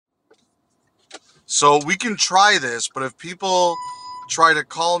So we can try this, but if people try to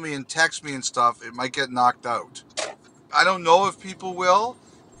call me and text me and stuff, it might get knocked out. I don't know if people will,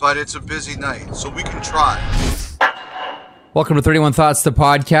 but it's a busy night, so we can try. Welcome to 31 Thoughts, the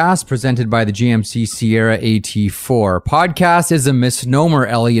podcast presented by the GMC Sierra AT4. Podcast is a misnomer,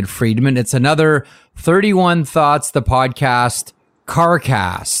 Elliot Friedman. It's another 31 Thoughts, the podcast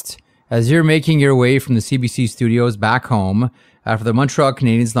CarCast. As you're making your way from the CBC studios back home after the Montreal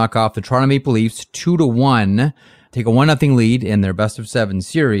Canadiens knock off the Toronto Maple Leafs 2-1, take a 1-0 lead in their best of 7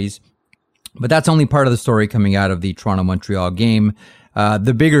 series. But that's only part of the story coming out of the Toronto-Montreal game.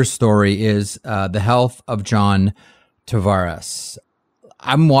 The bigger story is the health of John Tavares.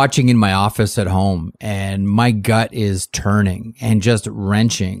 I'm watching in my office at home and my gut is turning and just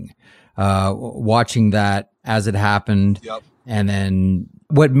wrenching, watching that as it happened. Yep. And then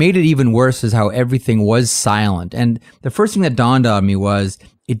what made it even worse is how everything was silent. And the first thing that dawned on me was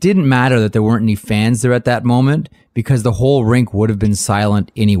it didn't matter that there weren't any fans there at that moment because the whole rink would have been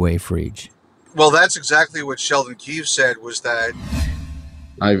silent anyway, Friedge. Well, that's exactly what Sheldon Keefe said, was that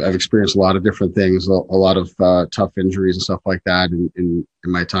I've experienced a lot of different things, a lot of tough injuries and stuff like that in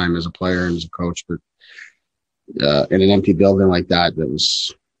my time as a player and as a coach. But in an empty building like that, that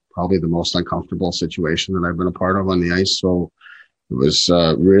was probably the most uncomfortable situation that I've been a part of on the ice. So it was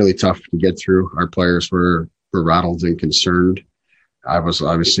really tough to get through. Our players were rattled and concerned. I was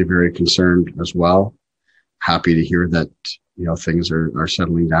obviously very concerned as well. Happy to hear that, things are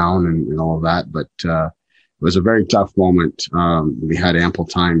settling down and all of that. But it was a very tough moment. We had ample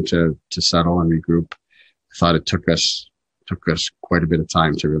time to settle and regroup. I thought it took us quite a bit of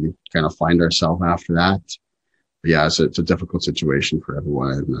time to really kind of find ourselves after that. But yeah, it's a difficult situation for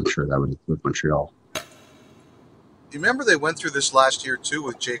everyone, and I'm sure that would include Montreal. you remember they went through this last year too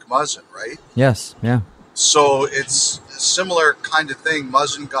with Jake Muzzin, right? Yes, yeah. So it's a similar kind of thing.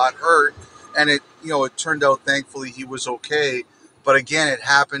 Muzzin got hurt, and it turned out thankfully he was okay. But again, it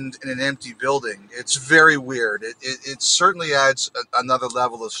happened in an empty building. It's very weird. It certainly adds another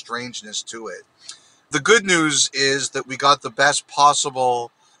level of strangeness to it. The good news is that we got the best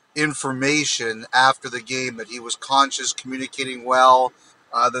possible information after the game, that he was conscious, communicating well,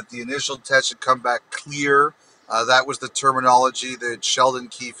 that the initial test had come back clear. That was the terminology that Sheldon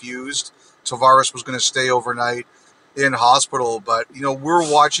Keefe used. Tavares was going to stay overnight in hospital, but we're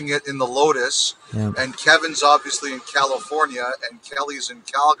watching it in the Lotus, and Kevin's obviously in California and Kelly's in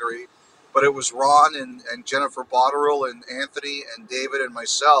Calgary, but it was Ron and Jennifer Botterill and Anthony and David and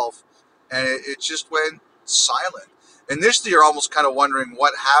myself, and it just went silent. Initially you're almost kind of wondering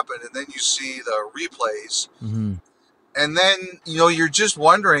what happened, and then you see the replays, and then you're just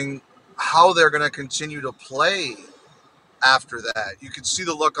wondering how they're going to continue to play after that. You could see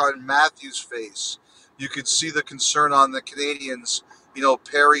the look on Matthew's face. You could see the concern on the Canadians,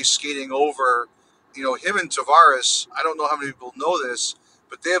 Perry skating over, him and Tavares. I don't know how many people know this,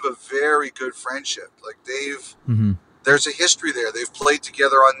 but they have a very good friendship. Like there's a history there. They've played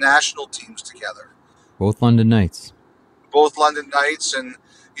together on national teams together. Both London Knights. And,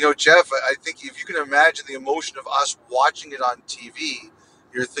 Jeff, I think if you can imagine the emotion of us watching it on TV,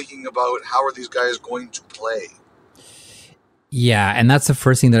 you're thinking about how are these guys going to play? Yeah, and that's the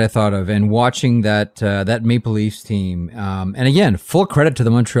first thing that I thought of. And watching that Maple Leafs team, and again, full credit to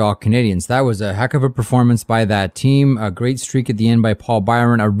the Montreal Canadiens. That was a heck of a performance by that team. A great streak at the end by Paul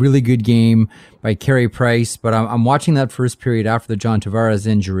Byron. A really good game by Carey Price. But I'm watching that first period after the John Tavares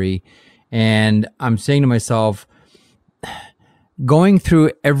injury, and I'm saying to myself, going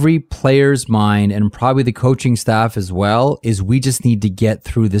through every player's mind and probably the coaching staff as well, is we just need to get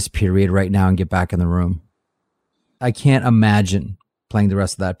through this period right now and get back in the room. I can't imagine playing the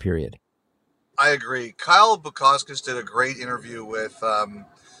rest of that period. I agree. Kyle Bukauskas did a great interview with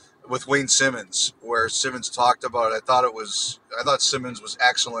Wayne Simmons, where Simmons talked about it. I thought Simmons was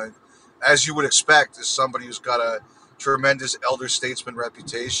excellent, as you would expect, as somebody who's got a tremendous elder statesman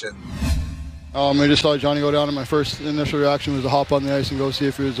reputation. I just saw Johnny go down, and my first initial reaction was to hop on the ice and go see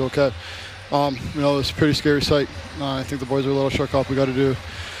if he was okay. It was a pretty scary sight. I think the boys are a little shook up. We got to do.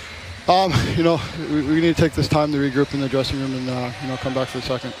 We need to take this time to regroup in the dressing room and come back for a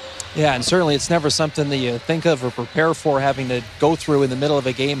second. Yeah, and certainly it's never something that you think of or prepare for, having to go through in the middle of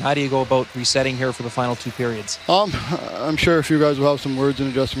a game. How do you go about resetting here for the final 2 periods? I'm sure a few guys will have some words in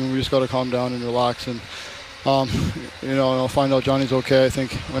the dressing room. We just got to calm down and relax, and I'll find out Johnny's okay. I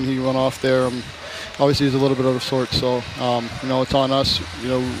think when he went off there, obviously he's a little bit out of sorts, so it's on us.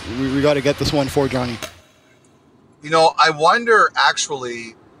 We got to get this one for Johnny. I wonder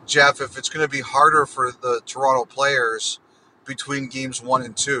actually, Jeff, if it's going to be harder for the Toronto players between games 1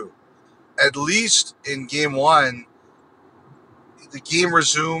 and 2. At least in game 1, the game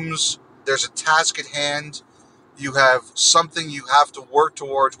resumes there's a task at hand. You have something you have to work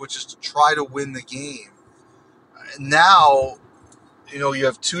towards, which is to try to win the game. Now, you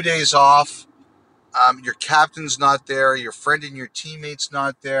have 2 days off. Your captain's not there. Your friend and your teammate's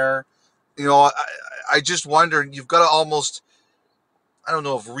not there. I just wonder, you've got to almost, I don't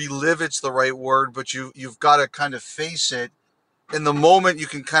know if relive it's the right word, but you've got to kind of face it. In the moment, you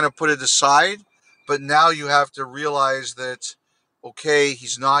can kind of put it aside, but now you have to realize that, okay,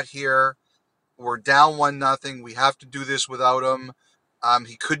 he's not here. We're down 1-0. We have to do this without him.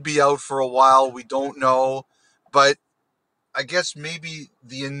 He could be out for a while. We don't know. But I guess maybe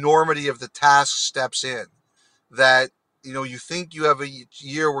the enormity of the task steps in. That, you think you have a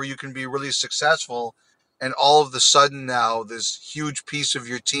year where you can be really successful, and all of a sudden now this huge piece of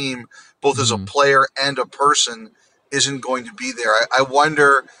your team, both as a player and a person, isn't going to be there. I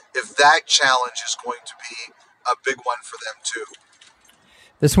wonder if that challenge is going to be a big one for them too.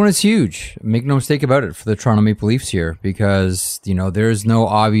 This one is huge. Make no mistake about it for the Toronto Maple Leafs here, because, there's no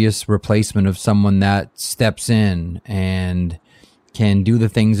obvious replacement of someone that steps in and can do the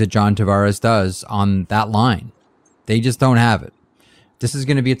things that John Tavares does on that line. They just don't have it. This is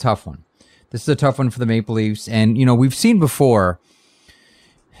going to be a tough one. This is a tough one for the Maple Leafs. And, we've seen before,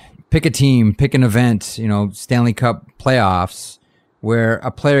 pick a team, pick an event, Stanley Cup playoffs, where a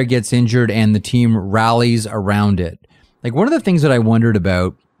player gets injured and the team rallies around it. Like, one of the things that I wondered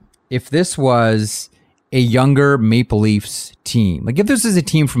about, if this was a younger Maple Leafs team, like if this is a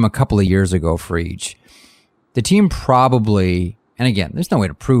team from a couple of years ago for each, the team probably, and again, there's no way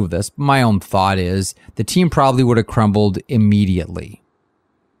to prove this, but my own thought is the team probably would have crumbled immediately.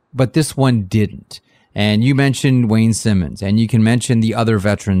 But this one didn't. And you mentioned Wayne Simmons, and you can mention the other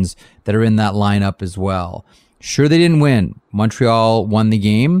veterans that are in that lineup as well. Sure, they didn't win. Montreal won the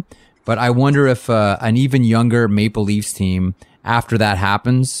game. But I wonder if an even younger Maple Leafs team, after that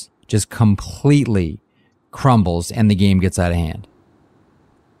happens, just completely crumbles and the game gets out of hand.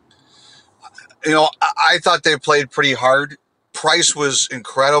 I thought they played pretty hard. Price was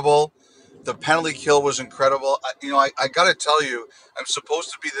incredible. The penalty kill was incredible. I got to tell you, I'm supposed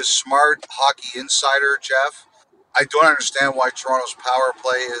to be this smart hockey insider, Jeff. I don't understand why Toronto's power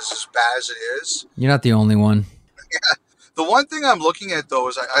play is as bad as it is. You're not the only one. Yeah. The one thing I'm looking at, though,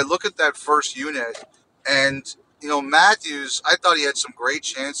 is I look at that first unit, and, Matthews, I thought he had some great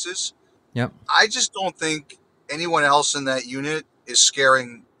chances. Yep. I just don't think anyone else in that unit is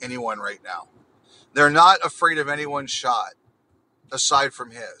scaring anyone right now. They're not afraid of anyone's shot, aside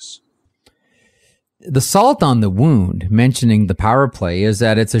from his. The salt on the wound, mentioning the power play, is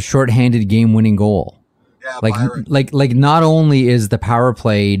that it's a shorthanded game-winning goal. Yeah, like not only is the power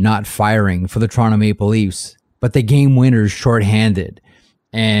play not firing for the Toronto Maple Leafs, but the game winner's shorthanded.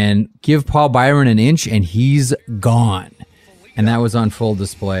 And give Paul Byron an inch and he's gone. And that was on full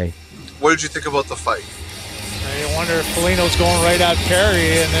display. What did you think about the fight? I wonder if Foligno's going right at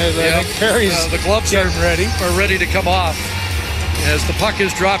Perry, and I think Perry's the gloves are ready to come off as the puck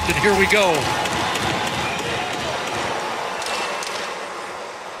is dropped, and here we go.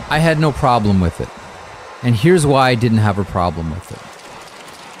 I had no problem with it. And here's why I didn't have a problem with it.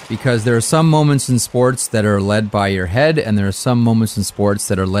 Because there are some moments in sports that are led by your head, and there are some moments in sports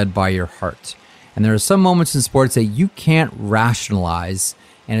that are led by your heart. And there are some moments in sports that you can't rationalize,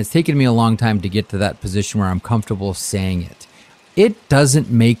 and it's taken me a long time to get to that position where I'm comfortable saying it. It doesn't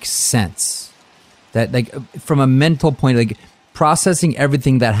make sense. That, like, from a mental point, like, processing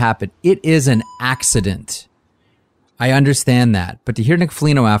everything that happened, it is an accident. I understand that. But to hear Nick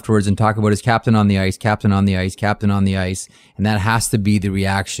Foligno afterwards and talk about his captain on the ice, captain on the ice, captain on the ice, and that has to be the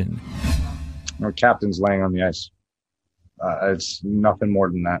reaction. Our captain's laying on the ice. It's nothing more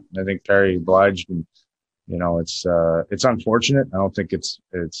than that. I think Perry obliged, and it's unfortunate. I don't think it's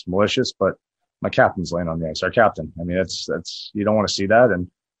malicious, but my captain's laying on the ice. Our captain. I mean, that's you don't want to see that, and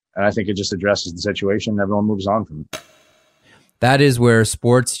I think it just addresses the situation. And everyone moves on from it. That is where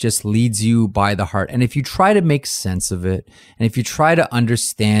sports just leads you by the heart. And if you try to make sense of it, and if you try to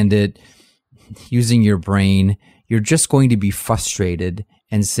understand it using your brain, you're just going to be frustrated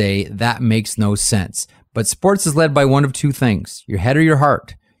and say, that makes no sense. But sports is led by one of two things, your head or your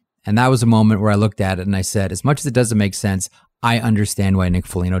heart. And that was a moment where I looked at it and I said, as much as it doesn't make sense, I understand why Nick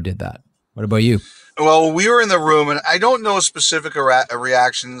Foligno did that. What about you? Well, we were in the room, and I don't know specific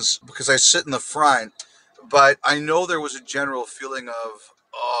reactions because I sit in the front. But I know there was a general feeling of,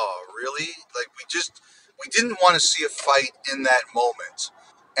 oh, really? Like, we didn't want to see a fight in that moment.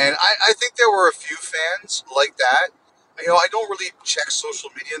 And I think there were a few fans like that. I don't really check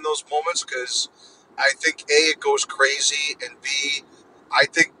social media in those moments because I think, A, it goes crazy, and B, I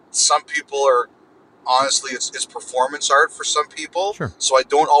think some people are honestly, it's performance art for some people. Sure. So I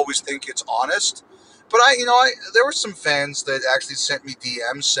don't always think it's honest. But there were some fans that actually sent me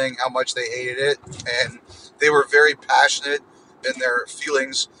DMs saying how much they hated it, and they were very passionate in their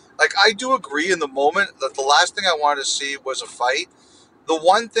feelings. Like, I do agree in the moment that the last thing I wanted to see was a fight. The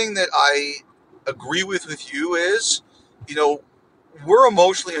one thing that I agree with you is, we're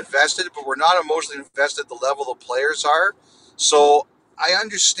emotionally invested, but we're not emotionally invested at the level the players are. So I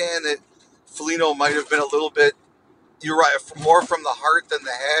understand that Foligno might have been a little bit, you're right, more from the heart than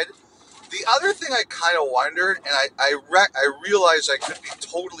the head. The other thing I kind of wondered, and I realize I could be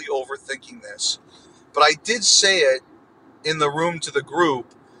totally overthinking this, but I did say it in the room to the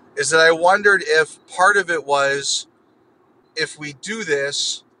group, is that I wondered if part of it was, if we do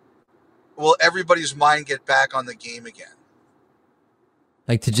this, will everybody's mind get back on the game again?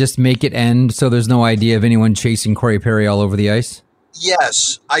 Like, to just make it end so there's no idea of anyone chasing Corey Perry all over the ice?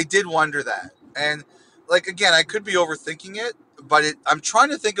 Yes, I did wonder that. And, again, I could be overthinking it, but I'm trying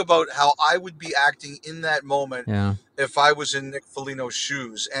to think about how I would be acting in that moment if I was in Nick Foligno's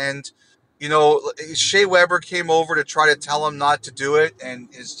shoes. And, Shea Weber came over to try to tell him not to do it, and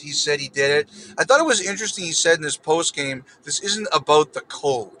he said he did it. I thought it was interesting he said in his postgame, this isn't about the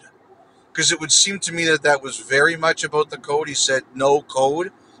code. Because it would seem to me that was very much about the code. He said no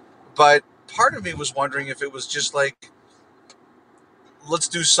code. But part of me was wondering if it was just let's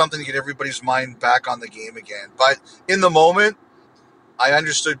do something to get everybody's mind back on the game again. But in the moment, I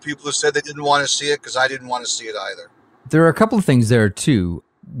understood people who said they didn't want to see it because I didn't want to see it either. There are a couple of things there, too.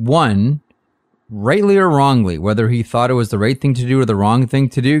 One, rightly or wrongly, whether he thought it was the right thing to do or the wrong thing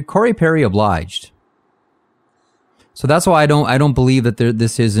to do, Corey Perry obliged. So that's why I don't believe that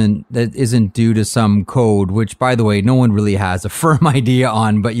this isn't due to some code, which, by the way, no one really has a firm idea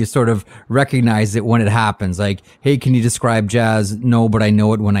on, but you sort of recognize it when it happens. Like, hey, can you describe jazz? No, but I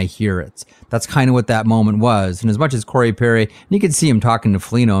know it when I hear it. That's kind of what that moment was. And as much as Corey Perry, and you could see him talking to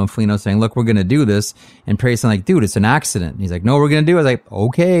Foligno, and Foligno saying, look, we're going to do this. And Perry saying, like, dude, it's an accident. And he's like, no, we're going to do it. I was like,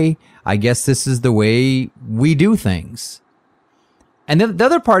 okay, I guess this is the way we do things. And the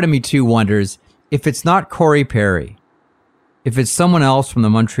other part of me, too, wonders if it's not Corey Perry, if it's someone else from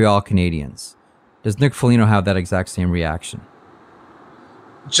the Montreal Canadiens, does Nick Foligno have that exact same reaction?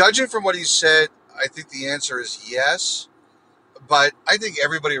 Judging from what he said, I think the answer is yes. But I think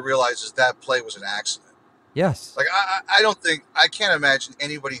everybody realizes that play was an accident. Yes. I can't imagine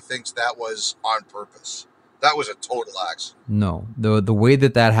anybody thinks that was on purpose. That was a total accident. No. The way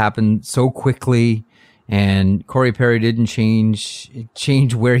that happened so quickly, and Corey Perry didn't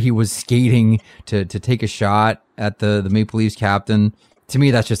change where he was skating to take a shot at the Maple Leafs captain. To me,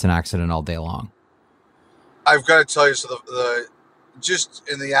 that's just an accident all day long. I've got to tell you, so the just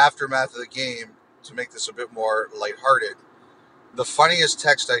in the aftermath of the game, to make this a bit more lighthearted, the funniest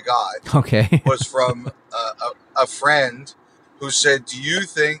text I got was from a friend who said, do you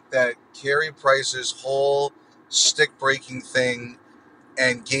think that Carey Price's whole stick-breaking thing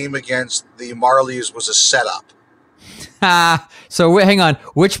and game against the Marlies was a setup? So hang on.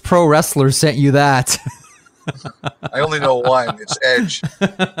 Which pro wrestler sent you that? I only know one. It's Edge.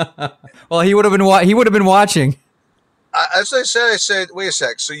 Well, he would have been watching. As I said, wait a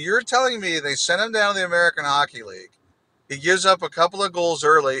sec. So you're telling me they sent him down to the American Hockey League. He gives up a couple of goals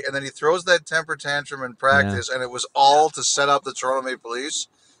early, and then he throws that temper tantrum in practice, and it was all to set up the Toronto Maple Leafs.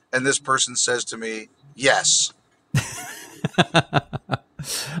 And this person says to me, yes.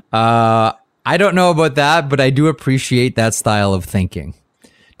 I don't know about that, but I do appreciate that style of thinking.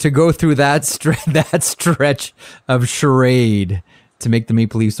 To go through that stretch of charade to make the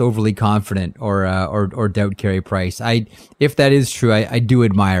Maple Leafs overly confident or doubt Carey Price. If that is true, I do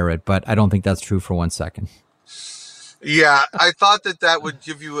admire it, but I don't think that's true for 1 second. Yeah, I thought that would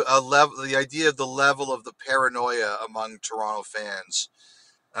give you the idea of the level of the paranoia among Toronto fans.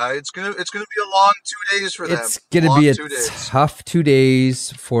 It's gonna be a long 2 days for them. It's gonna be a tough 2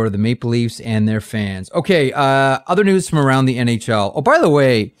 days for the Maple Leafs and their fans. Okay, other news from around the NHL. Oh, by the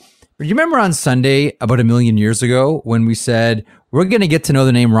way, do you remember on Sunday about 1 million years ago when we said we're gonna get to know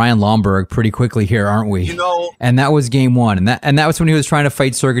the name Ryan Lomberg pretty quickly here, aren't we? And that was game one, and that was when he was trying to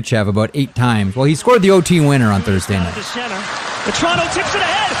fight Sergachev about 8 times. Well, he scored the OT winner on Thursday night. The center. The Toronto tips it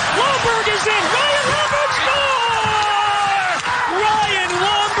ahead. Lomberg is in. Ryan Lomberg scores! Ryan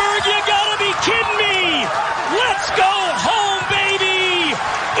Lomberg, you gotta be kidding me! Let's go home, baby!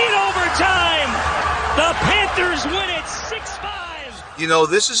 In overtime, the Panthers win it 6-5.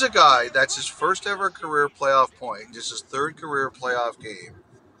 This is a guy that's his first ever career playoff point, just his third career playoff game.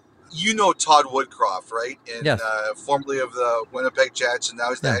 Todd Woodcroft, right? Yes. Formerly of the Winnipeg Jets, and now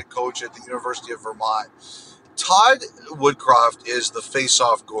he's the head coach at the University of Vermont. Todd Woodcroft is the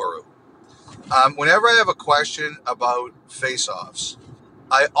face-off guru. Whenever I have a question about face-offs,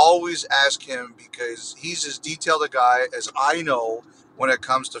 I always ask him because he's as detailed a guy as I know when it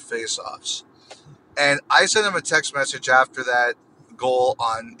comes to face-offs. And I sent him a text message after that goal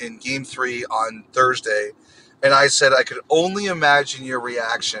in Game 3 on Thursday, and I said I could only imagine your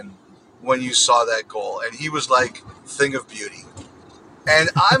reaction when you saw that goal. And he was like, thing of beauty. And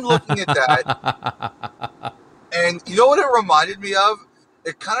I'm looking at that, and you know what it reminded me of?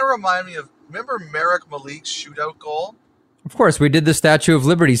 It kind of reminded me of, remember Merrick Malik's shootout goal? Of course, we did the Statue of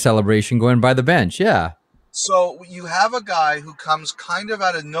Liberty celebration going by the bench, yeah. So you have a guy who comes kind of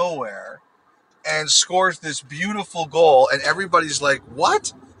out of nowhere and scores this beautiful goal, and everybody's like,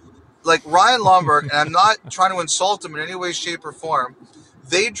 what? Like Ryan Lomberg, and I'm not trying to insult him in any way, shape, or form,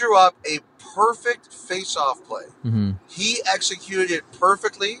 they drew up a perfect face-off play. Mm-hmm. He executed it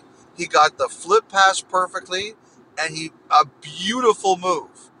perfectly. He got the flip pass perfectly, and a beautiful move.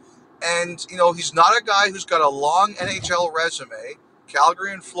 And, you know, he's not a guy who's got a long NHL resume,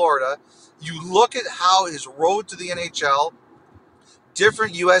 Calgary and Florida. You look at how his road to the NHL,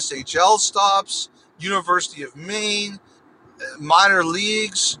 different USHL stops, University of Maine, minor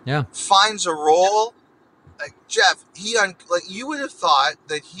leagues, finds a role. Like Jeff, you would have thought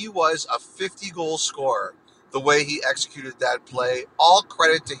that he was a 50-goal scorer the way he executed that play. All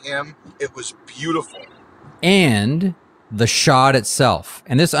credit to him. It was beautiful. And the shot itself.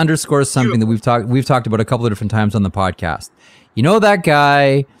 And this underscores something that we've talked about a couple of different times on the podcast. You know that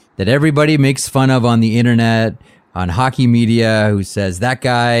guy that everybody makes fun of on the internet, on hockey media, who says that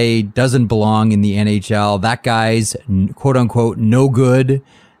guy doesn't belong in the NHL, that guy's quote unquote no good,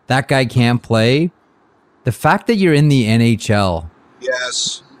 that guy can't play. The fact that you're in the NHL,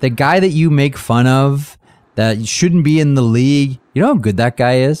 yes, the guy that you make fun of that shouldn't be in the league, you know how good that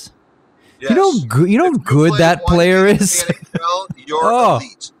guy is? Yes. You know how good that player is? NHL, you're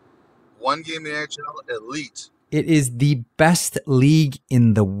elite. One game in the NHL, elite. It is the best league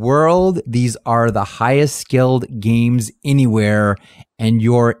in the world. These are the highest skilled games anywhere, and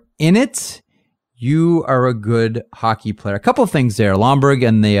you're in it. You are a good hockey player. A couple of things there. Lomberg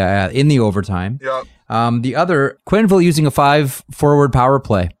and in the overtime. Yeah. The other, Quenneville using a 5-forward power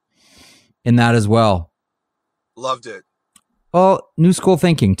play in that as well. Loved it. Well, new school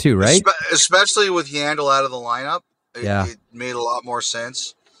thinking too, right? Especially with Yandel out of the lineup. It made a lot more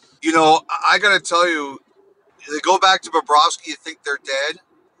sense. You know, I got to tell you, they go back to Bobrovsky, you think they're dead.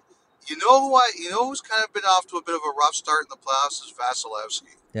 You know who's kind of been off to a bit of a rough start in the playoffs is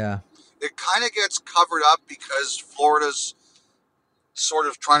Vasilevsky. Yeah. It kind of gets covered up because Florida's sort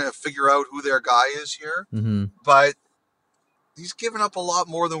of trying to figure out who their guy is here. Mm-hmm. But he's given up a lot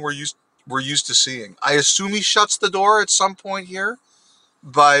more than we're used to seeing. I assume he shuts the door at some point here,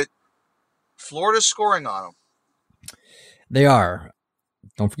 but Florida's scoring on him. They are.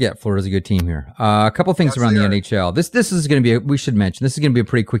 Don't forget, Florida's a good team here. A couple things around the NHL. This is going to be, we should mention, this is going to be a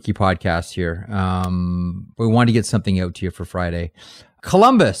pretty quickie podcast here. We want to get something out to you for Friday.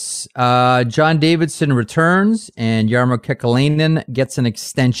 Columbus, John Davidson returns and Jarmo Kekalainen gets an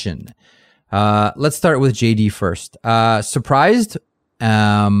extension. Let's start with JD first. Surprised?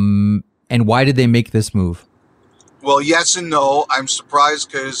 And why did they make this move? Well, yes and no. I'm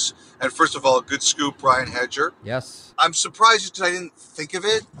surprised because, and first of all, good scoop, Brian Hedger. Yes. I'm surprised because I didn't think of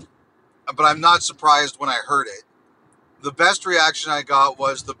it, but I'm not surprised when I heard it. The best reaction I got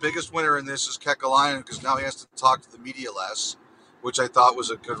was the biggest winner in this is Kekalainen because now he has to talk to the media less, which I thought was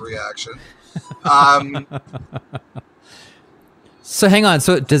a good reaction. So hang on.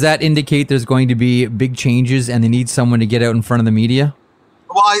 So does that indicate there's going to be big changes and they need someone to get out in front of the media?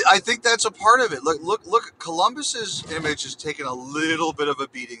 Well, I think that's a part of it. Look. Columbus's image has taken a little bit of a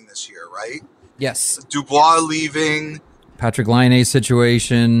beating this year, right? Yes. Dubois leaving. Patrick Laine's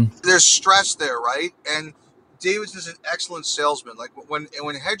situation. There's stress there, right? And Davidson's an excellent salesman. Like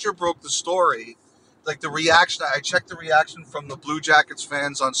when Hedger broke the story, like the reaction, I checked the reaction from the Blue Jackets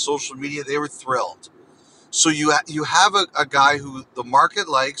fans on social media. They were thrilled. So you have a guy who the market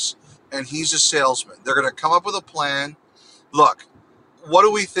likes, and he's a salesman. They're going to come up with a plan. Look. What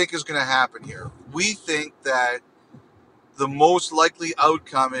do we think is going to happen here? We think that the most likely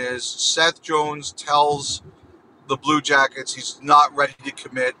outcome is Seth Jones tells the Blue Jackets he's not ready to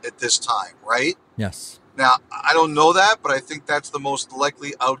commit at this time, right? Yes. Now, I don't know that, but I think that's the most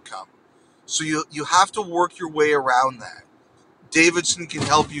likely outcome. So you have to work your way around that. Davidson can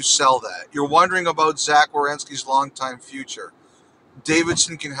help you sell that. You're wondering about Zach Werenski's longtime future.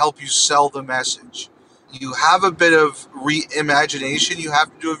 Davidson can help you sell the message. You have a bit of reimagination you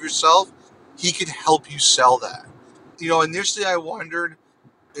have to do of yourself. He can help you sell that. You know, initially I wondered,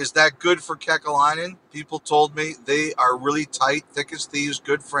 is that good for Kekalainen? People told me they are really tight, thick as thieves,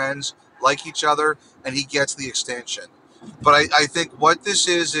 good friends. like each other, and he gets the extension. But I think what this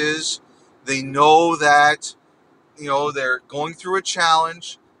is they know that, they're going through a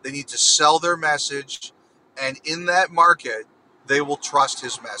challenge. They need to sell their message, and in that market, they will trust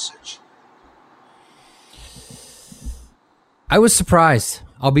his message. I was surprised.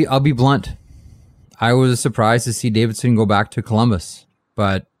 I'll be blunt. I was surprised to see Davidson go back to Columbus,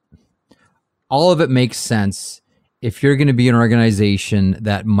 but all of it makes sense if you're going to be an organization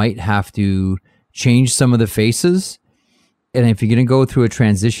that might have to change some of the faces. And if you're going to go through a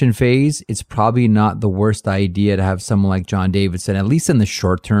transition phase, it's probably not the worst idea to have someone like John Davidson, at least in the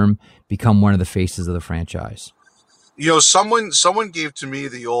short term, become one of the faces of the franchise. Someone gave to me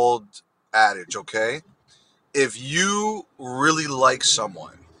the old adage, okay? If you really like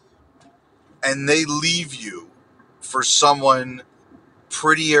someone and they leave you for someone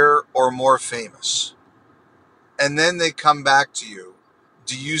prettier or more famous, and then they come back to you,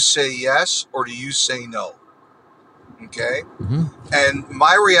 do you say yes or do you say no? Okay? Mm-hmm. And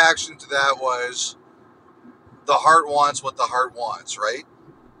my reaction to that was, the heart wants what the heart wants, right?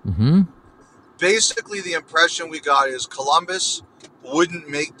 Mm-hmm. Basically, the impression we got is Columbus wouldn't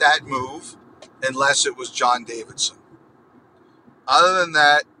make that move unless it was John Davidson. Other than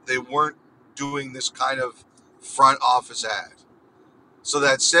that, they weren't doing this kind of front office ad. So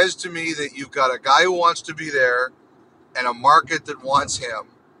that says to me that you've got a guy who wants to be there and a market that wants him.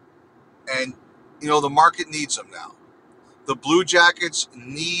 And, the market needs him now. The Blue Jackets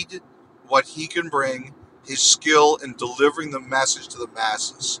need what he can bring, his skill in delivering the message to the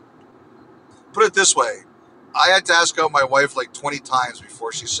masses. Put it this way, I had to ask out my wife like 20 times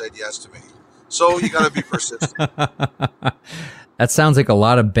before she said yes to me. So you got to be persistent. That sounds like a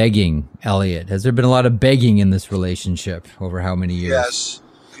lot of begging, Elliot. Has there been a lot of begging in this relationship over how many years?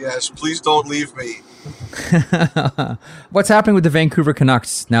 Yes. Please don't leave me. What's happening with the Vancouver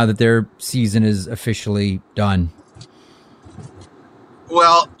Canucks now that their season is officially done?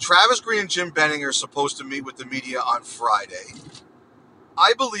 Well, Travis Green and Jim Benning are supposed to meet with the media on Friday.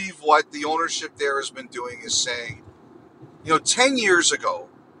 I believe what the ownership there has been doing is saying, 10 years ago,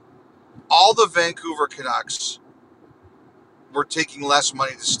 all the Vancouver Canucks were taking less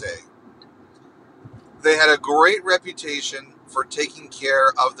money to stay. They had a great reputation for taking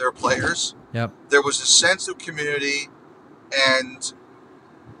care of their players. Yep. There was a sense of community, and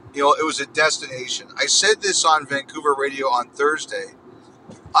it was a destination. I said this on Vancouver radio on Thursday.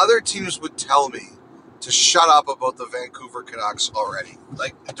 Other teams would tell me to shut up about the Vancouver Canucks already.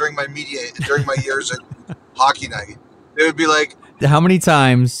 Like during my years at Hockey Night, they would be like, how many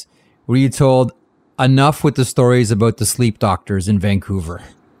times were you told enough with the stories about the sleep doctors in Vancouver?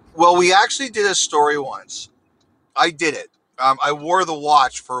 Well, we actually did a story once. I did it. I wore the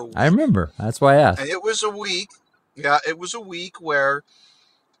watch for a week. I remember. That's why I asked. And it was a week. Yeah, it was a week where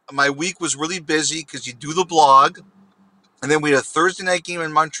my week was really busy because you do the blog. And then we had a Thursday night game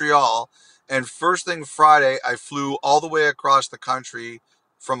in Montreal. And first thing Friday, I flew all the way across the country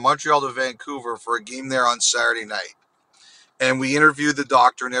from Montreal to Vancouver for a game there on Saturday night. And we interviewed the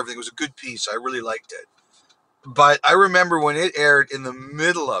doctor and everything. It was a good piece. I really liked it. But I remember when it aired, in the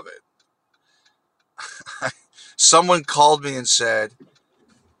middle of it, someone called me and said,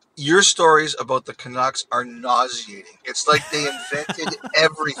 your stories about the Canucks are nauseating. It's like they invented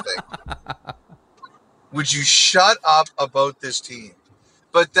everything. Would you shut up about this team?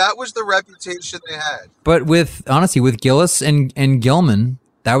 But that was the reputation they had. But with Gillis and Gilman,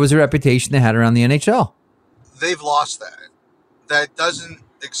 that was the reputation they had around the NHL. They've lost that. That doesn't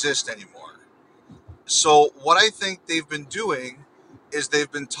exist anymore. So what I think they've been doing is they've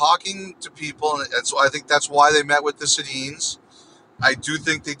been talking to people, and so I think that's why they met with the Sedins. I do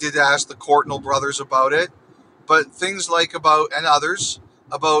think they did ask the Courtnall brothers about it, but things like and others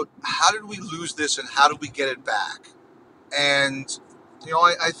about how did we lose this and how did we get it back? And,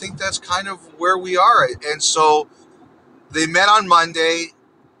 I think that's kind of where we are. And so they met on Monday.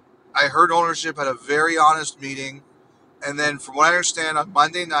 I heard ownership had a very honest meeting. And then from what I understand, on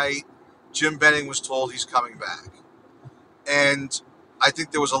Monday night, Jim Benning was told he's coming back. And I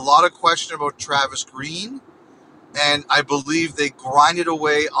think there was a lot of question about Travis Green. And I believe they grinded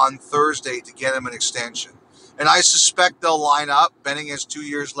away on Thursday to get him an extension. And I suspect they'll line up. Benning has 2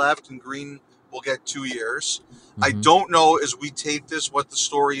 years left and Green will get 2 years. Mm-hmm. I don't know, as we tape this, what the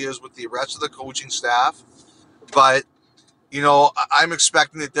story is with the rest of the coaching staff. But, I'm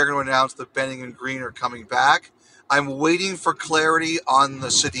expecting that they're going to announce that Benning and Green are coming back. I'm waiting for clarity on the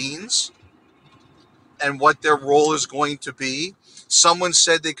Sedins and what their role is going to be. Someone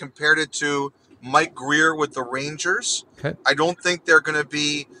said they compared it to Mike Greer with the Rangers. Okay. I don't think they're going to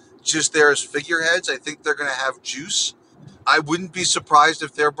be just there as figureheads. I think they're going to have juice. I wouldn't be surprised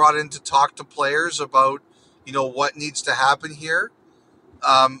if they're brought in to talk to players about, what needs to happen here.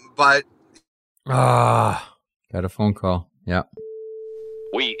 But got a phone call. Yeah.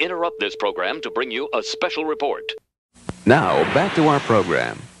 We interrupt this program to bring you a special report. Now, back to our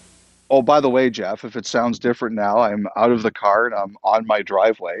program. Oh, by the way, Jeff, if it sounds different now, I'm out of the car and I'm on my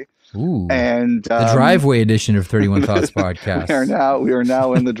driveway. Ooh. And the driveway edition of 31 Thoughts podcast. We are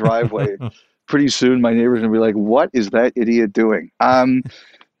now in the driveway. Pretty soon my neighbors are going to be like, what is that idiot doing?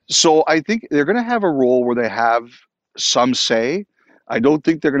 So I think they're going to have a role where they have some say. I don't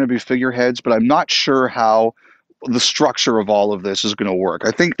think they're going to be figureheads, but I'm not sure how the structure of all of this is going to work.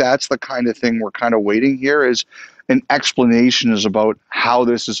 I think that's the kind of thing we're kind of waiting here is an explanation is about how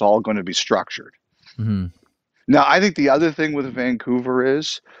this is all going to be structured. Mm-hmm. Now, I think the other thing with Vancouver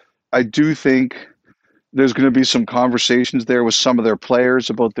is I do think there's going to be some conversations there with some of their players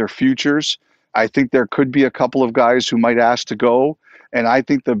about their futures. I think there could be a couple of guys who might ask to go. And I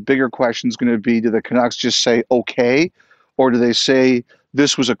think the bigger question is going to be, do the Canucks just say, okay, or do they say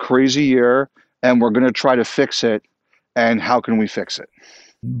this was a crazy year and we're going to try to fix it, and how can we fix it?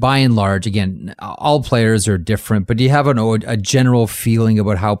 By and large, again, all players are different, but do you have a general feeling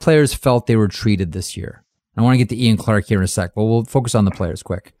about how players felt they were treated this year? I want to get to Ian Clark here in a sec, but we'll focus on the players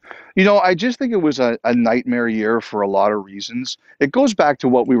quick. I just think it was a nightmare year for a lot of reasons. It goes back to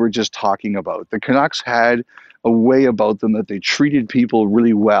what we were just talking about. The Canucks had a way about them that they treated people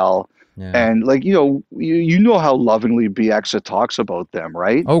really well. Yeah. And you know how lovingly Bieksa talks about them,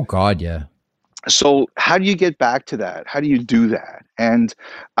 right? Oh God, yeah. So how do you get back to that? How do you do that? And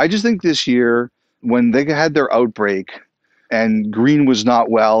I just think this year when they had their outbreak and Green was not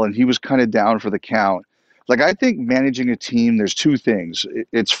well and he was kind of down for the count, I think managing a team, there's two things.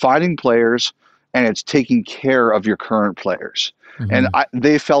 It's finding players and it's taking care of your current players. Mm-hmm. And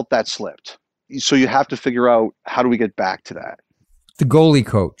they felt that slipped. So you have to figure out, how do we get back to that? The goalie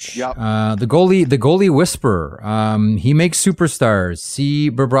coach, yep. The goalie whisperer. He makes superstars.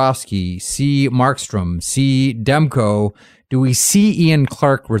 See Bobrovsky, see Markstrom, see Demko. Do we see Ian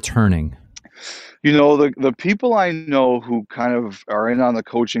Clark returning? The people I know who kind of are in on the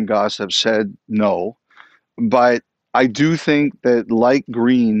coaching gossip said no, but I do think that, like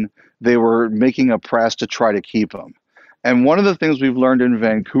Green, they were making a press to try to keep him. And one of the things we've learned in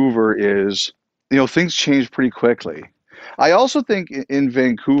Vancouver is, things change pretty quickly. I also think in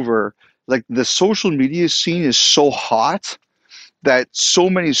Vancouver, the social media scene is so hot that so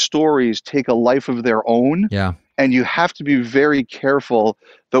many stories take a life of their own. Yeah. And you have to be very careful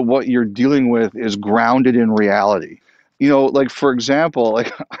that what you're dealing with is grounded in reality. For example,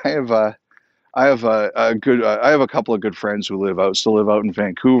 I have a couple of good friends who still live out in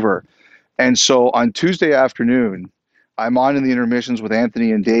Vancouver. And so on Tuesday afternoon, I'm on in the intermissions with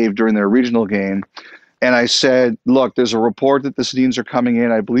Anthony and Dave during their regional game. And I said, look, there's a report that the Sedins are coming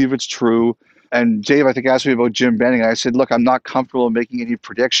in. I believe it's true. And Dave, I think, asked me about Jim Benning. And I said, look, I'm not comfortable making any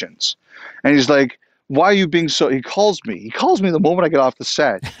predictions. And he's like, why are you being so... He calls me the moment I get off the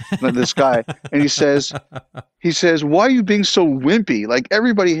set, this guy. And he says, why are you being so wimpy?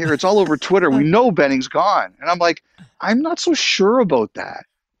 Everybody here, it's all over Twitter. We know Benning's gone. And I'm like, I'm not so sure about that.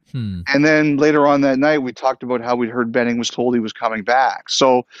 And then later on that night, we talked about how we'd heard Benning was told he was coming back.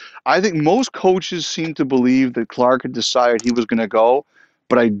 So I think most coaches seem to believe that Clark had decided he was going to go.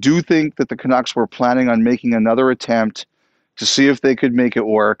 But I do think that the Canucks were planning on making another attempt to see if they could make it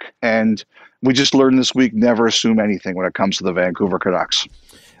work. And we just learned this week, never assume anything when it comes to the Vancouver Canucks.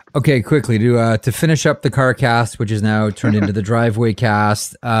 Okay, quickly, to finish up the car cast, which is now turned into the driveway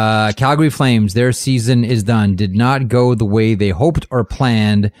cast, Calgary Flames, their season is done. Did not go the way they hoped or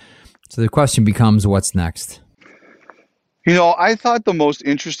planned. So the question becomes, what's next? I thought the most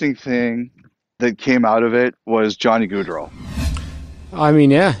interesting thing that came out of it was Johnny Gaudreau. I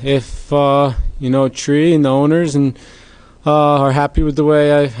mean, yeah, if, Tree and the owners and are happy with the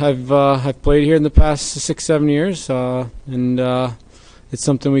way I've played here in the past 6-7 years, and it's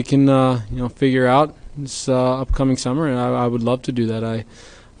something we can figure out this upcoming summer, and I would love to do that.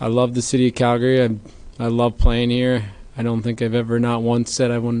 I love the city of Calgary. I love playing here. I don't think I've ever not once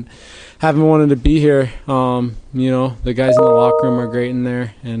said haven't wanted to be here. The guys in the locker room are great in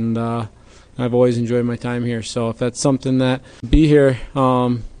there, and I've always enjoyed my time here. So if that's something that be here,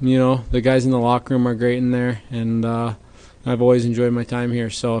 the guys in the locker room are great in there, and I've always enjoyed my time here.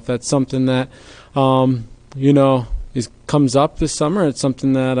 So if that's something that comes up this summer, it's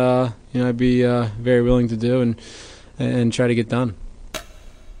something that I'd be very willing to do and try to get done.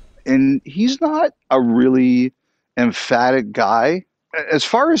 And he's not a really emphatic guy. As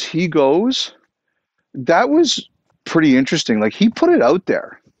far as he goes, that was pretty interesting. He put it out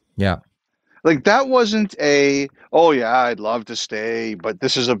there. Yeah. Like, that wasn't oh yeah, I'd love to stay, but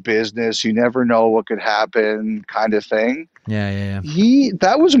this is a business. You never know what could happen kind of thing. Yeah.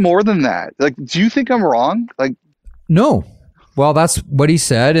 That was more than that. Like, do you think I'm wrong? Like, no. Well, that's what he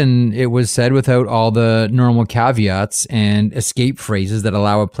said, and it was said without all the normal caveats and escape phrases that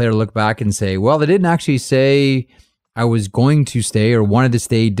allow a player to look back and say, well, they didn't actually say I was going to stay or wanted to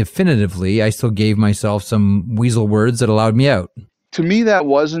stay definitively. I still gave myself some weasel words that allowed me out. To me, that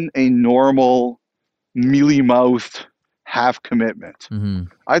wasn't a normal, mealy-mouthed half commitment. Mm-hmm.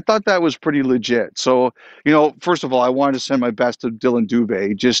 I thought that was pretty legit. So, first of all, I wanted to send my best to Dylan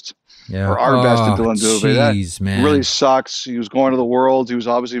Dubé, or our best to Dylan Dubé. That really sucks. He was going to the World. He was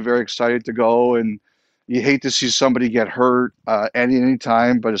obviously very excited to go, and you hate to see somebody get hurt any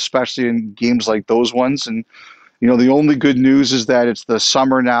time, but especially in games like those ones. And the only good news is that it's the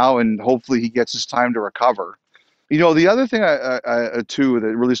summer now, and hopefully he gets his time to recover. The other thing too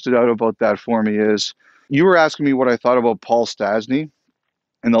that really stood out about that for me is you were asking me what I thought about Paul Stastny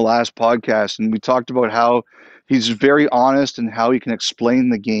in the last podcast, and we talked about how he's very honest and how he can explain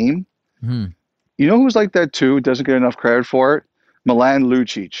the game. Mm-hmm. You know who's like that too, doesn't get enough credit for it? Milan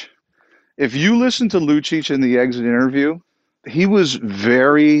Lucic. If you listen to Lucic in the exit interview, he was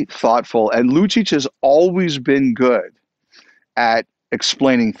very thoughtful, and Lucic has always been good at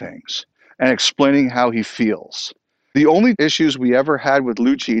explaining things and explaining how he feels. The only issues we ever had with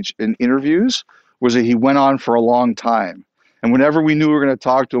Lucic in interviews was that he went on for a long time. And whenever we knew we were going to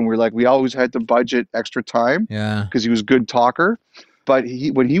talk to him, we always had to budget extra time because he was a good talker. But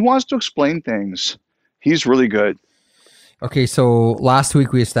when he wants to explain things, he's really good. Okay, so last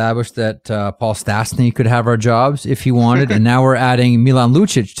week we established that Paul Stastny could have our jobs if he wanted, and now we're adding Milan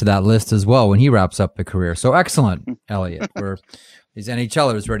Lucic to that list as well when he wraps up a career. So excellent, Elliot. These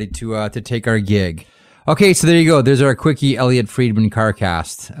NHLers ready to take our gig. Okay, so there you go. There's our quickie Elliot Friedman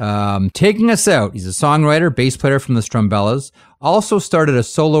CarCast. Taking us out, he's a songwriter, bass player from the Strumbellas, also started a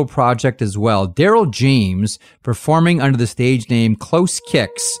solo project as well. Daryl James, performing under the stage name Close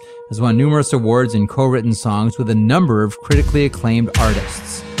Kicks, has won numerous awards and co-written songs with a number of critically acclaimed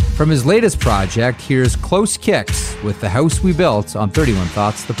artists. From his latest project, here's Close Kicks with The House We Built on 31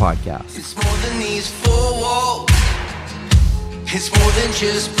 Thoughts, the podcast. It's more than these four walls. It's more than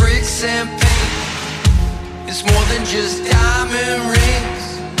just bricks and paint. It's more than just diamond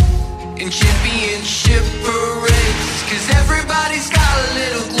rings and championship parades. 'Cause everybody's got a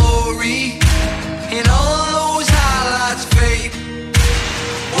little glory and all of those highlights fade.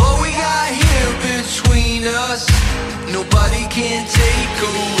 What we got here between us, nobody can take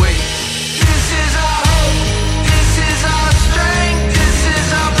away. This is our hope, this is our strength, this is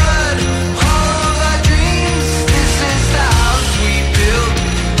our blood, all of our dreams. This is the house we built.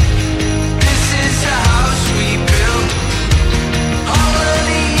 This is the house we built. All of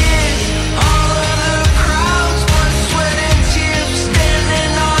the years, all of the crowds, blood, sweat and tears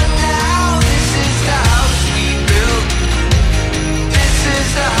standing on now. This is the house we built. This is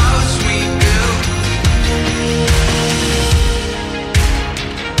the house we built.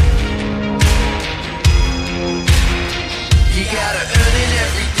 You gotta earn it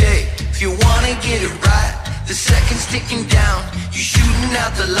every day if you wanna get it right. The seconds ticking down, you shooting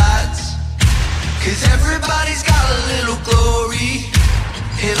out the lights. 'Cause everybody's got a little glory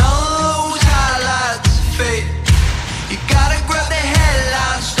and all those highlights fade. You gotta grab the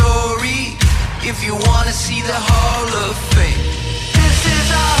headline story if you wanna see the Hall of Fame.